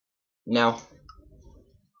Now,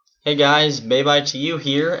 hey guys, bye to you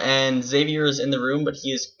here, and Xavier is in the room, but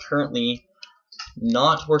he is currently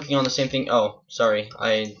not working on the same thing. Oh, sorry,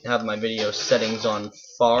 I have my video settings on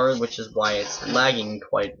far, which is why it's lagging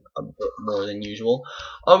quite a bit more than usual.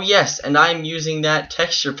 Oh yes, and I'm using that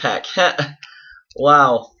texture pack.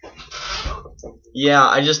 Wow. Yeah,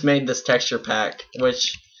 I just made this texture pack,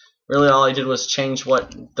 which really all I did was change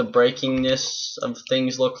what the breakingness of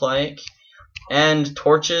things look like. And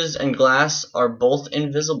torches and glass are both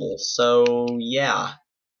invisible, so yeah.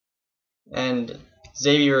 And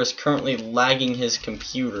Xavier is currently lagging his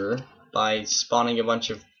computer by spawning a bunch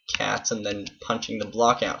of cats and then punching the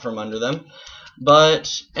block out from under them.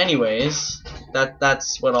 But anyways,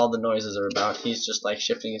 that's what all the noises are about. He's just like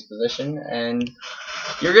shifting his position, and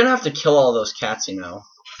you're gonna have to kill all those cats, you know.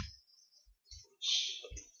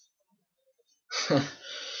 Come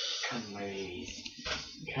my babies.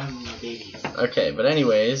 Come my babies. Okay, but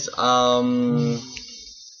anyways, what am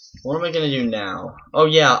I gonna do now? Oh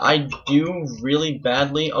yeah, I do really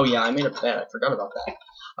badly. Oh yeah, I made a bed. I forgot about that.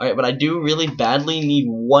 Alright, but I do really badly need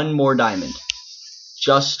one more diamond.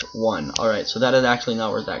 Just one. Alright, so that is actually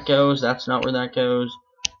not where that goes. That's not where that goes.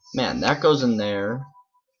 Man, that goes in there.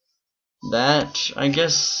 That, I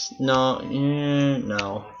guess, no, yeah,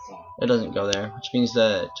 no. It doesn't go there, which means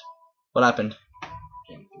that, what happened?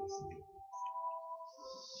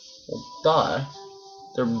 Well, duh.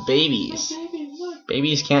 They're babies.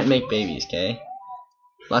 Babies can't make babies, okay?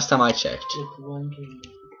 Last time I checked.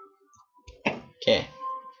 Okay.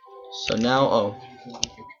 So now, oh.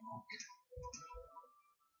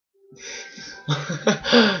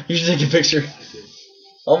 You should take a picture.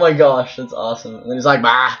 Oh my gosh, that's awesome. And then he's like,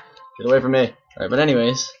 bah, get away from me. Alright, but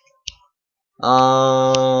anyways.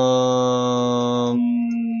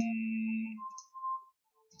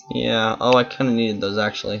 Yeah, oh, I kinda needed those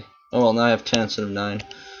actually. Oh well, now I have 10 instead of 9.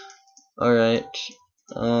 Alright.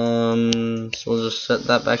 So we'll just set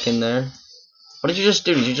that back in there. What did you just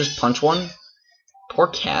do? Did you just punch one? Poor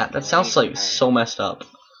cat. That sounds like so messed up.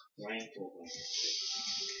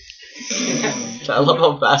 I love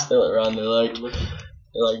how fast they run. They're like,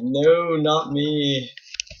 no, not me.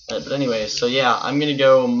 Right, but anyway, so yeah, I'm gonna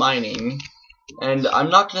go mining, and I'm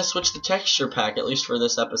not gonna switch the texture pack, at least for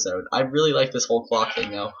this episode. I really like this whole clock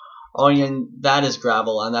thing though. Oh, and that is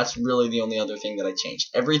gravel, and that's really the only other thing that I changed.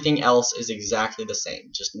 Everything else is exactly the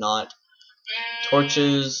same, just not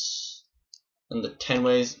torches and the 10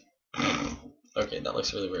 ways. Okay, that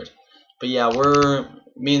looks really weird. But yeah,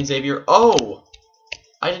 me and Xavier. Oh,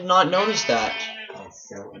 I did not notice that. That's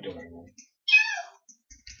so adorable.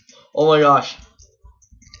 Oh my gosh.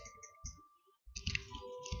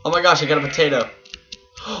 Oh my gosh, I got a potato.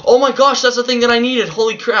 Oh my gosh, that's the thing that I needed.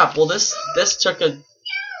 Holy crap. Well, this took a...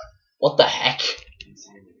 What the heck?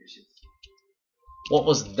 What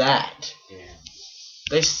was that? Yeah.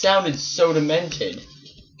 They sounded so demented.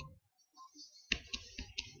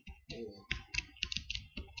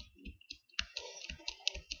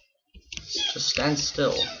 Just stand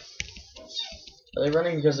still. Are they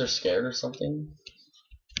running because they're scared or something?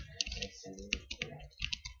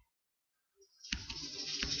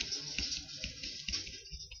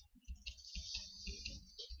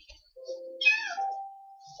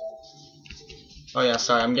 Oh yeah,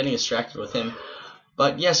 sorry, I'm getting distracted with him.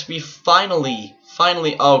 But yes, we finally,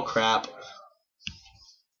 oh crap.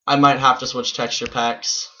 I might have to switch texture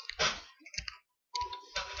packs.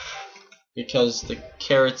 Because the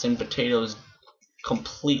carrots and potatoes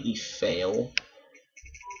completely fail.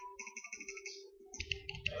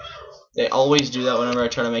 They always do that whenever I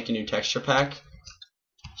try to make a new texture pack.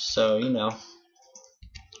 So, you know.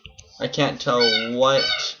 I can't tell what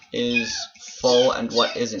is full and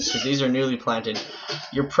what isn't, because these are newly planted.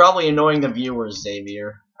 You're probably annoying the viewers,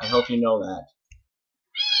 Xavier. I hope you know that.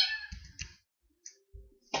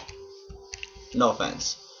 No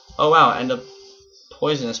offense. Oh wow, and a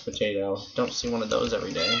poisonous potato. Don't see one of those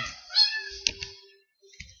every day.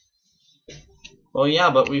 Well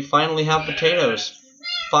yeah, but we finally have potatoes.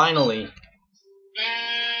 Finally.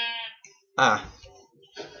 Ah.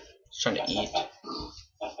 Just trying to eat.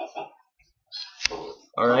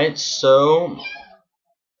 Alright, so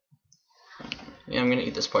yeah, I'm gonna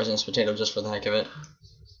eat this poisonous potato just for the heck of it.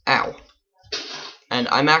 Ow. And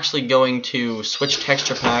I'm actually going to switch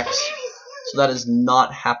texture packs, so that is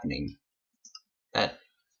not happening. That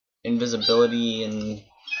invisibility, and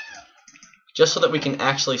just so that we can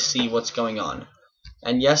actually see what's going on.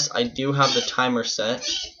 And yes, I do have the timer set.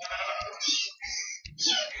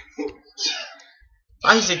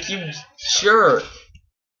 Isaac, you jerk!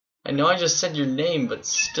 I know I just said your name, but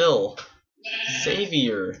still.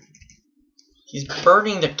 Xavier. He's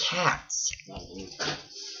burning the cats.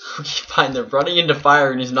 Okay, fine, they're running into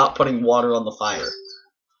fire and he's not putting water on the fire.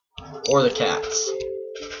 Or the cats.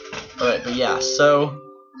 Alright, but yeah, so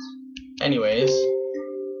anyways,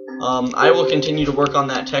 I will continue to work on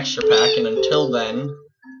that texture pack, and until then,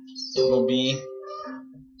 it will be,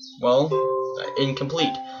 well,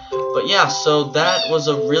 incomplete. But yeah, so that was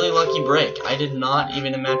a really lucky break. I did not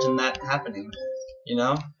even imagine that happening, you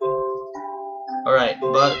know? Alright,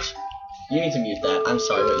 but you need to mute that. I'm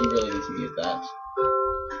sorry, but you really need to mute that.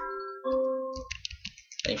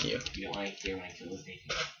 Thank you. You don't like hear my listening.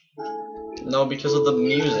 No, because of the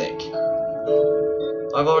music.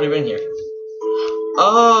 I've already been here.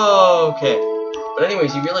 Oh, okay. But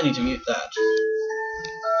anyways, you really need to mute that.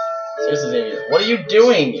 Seriously, Xavier. What are you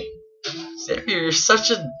doing? Xavier, you're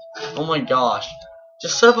such a... Oh my gosh.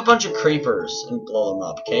 Just set up a bunch of creepers and blow them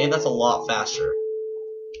up, okay? That's a lot faster.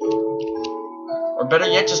 Or better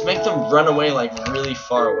yet, just make them run away, like, really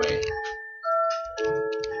far away.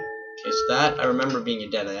 Okay, so that, I remember being a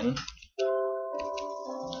dead end.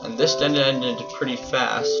 And this dead end ended pretty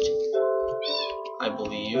fast, I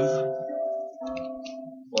believe.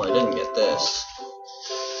 Well, I didn't get this.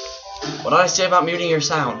 What did I say about muting your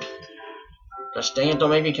sound? Gosh dang it, don't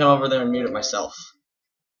make me come over there and mute it myself.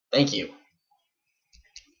 Thank you.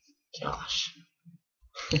 Gosh.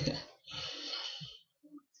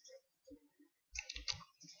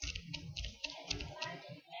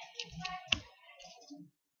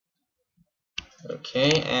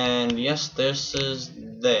 Okay, and yes, this is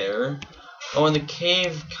there. Oh, and the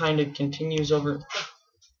cave kind of continues over.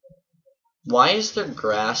 Why is there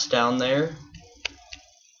grass down there?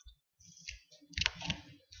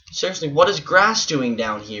 Seriously, what is grass doing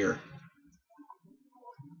down here?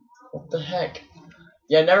 What the heck?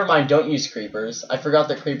 Yeah, never mind, don't use creepers. I forgot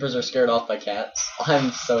that creepers are scared off by cats.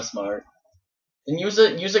 I'm so smart. Then use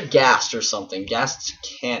a ghast or something. Ghasts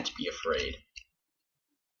can't be afraid.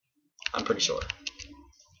 I'm pretty sure.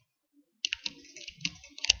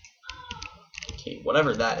 Okay,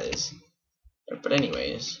 whatever that is. But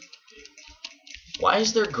anyways, why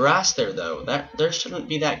is there grass there though? There shouldn't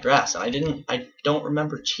be that grass. And I don't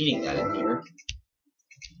remember cheating that in here.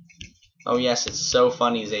 Oh yes, it's so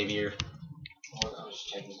funny, Xavier.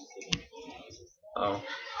 Oh.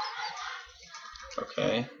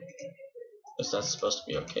 Okay. Guess that's supposed to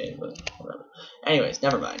be okay, but whatever. Anyways,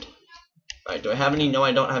 never mind. Alright, do I have any? No,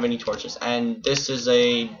 I don't have any torches. And this is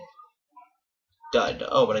a dud.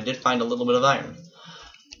 Oh, but I did find a little bit of iron.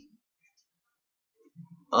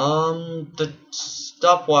 The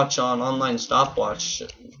stopwatch on online stopwatch.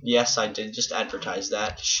 Yes, I did just advertise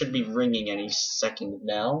that. Should be ringing any second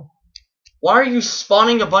now. Why are you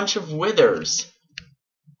spawning a bunch of withers?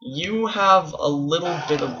 You have a little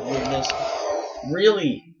bit of weirdness.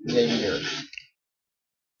 Really, Xavier.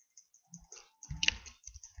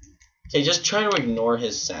 Okay, just try to ignore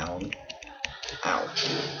his sound. Ow.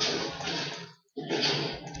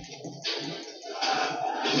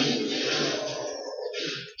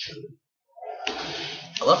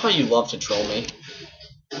 I love how you love to troll me.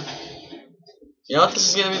 You know what? This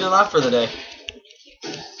is gonna be the laugh for the day.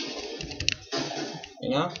 You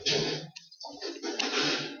know?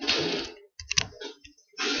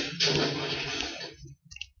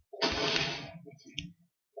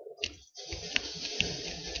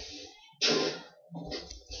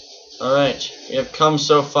 Alright, we have come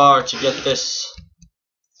so far to get this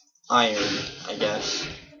iron, I guess.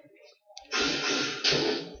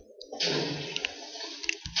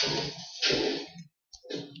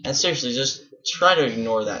 And seriously, just try to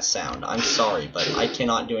ignore that sound. I'm sorry, but I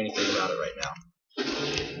cannot do anything about it right now.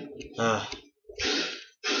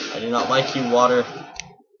 I do not like you, water.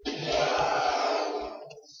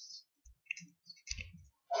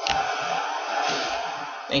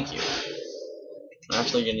 Thank you. I'm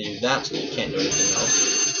actually going to do that so you can't do anything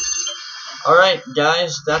else. Alright,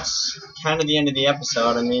 guys, that's kind of the end of the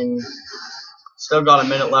episode. I mean, still got a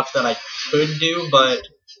minute left that I could do, but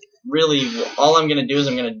really, all I'm going to do is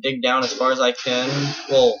I'm going to dig down as far as I can.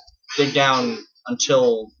 Well, dig down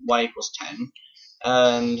until y equals 10.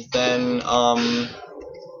 And then,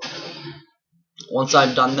 once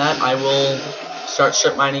I've done that, I will start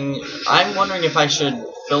strip mining. I'm wondering if I should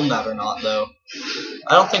film that or not, though.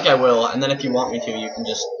 I don't think I will, and then if you want me to, you can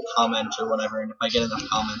just comment or whatever, and if I get enough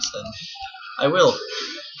comments, then I will.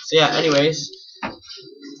 So yeah, anyways,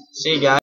 see you guys.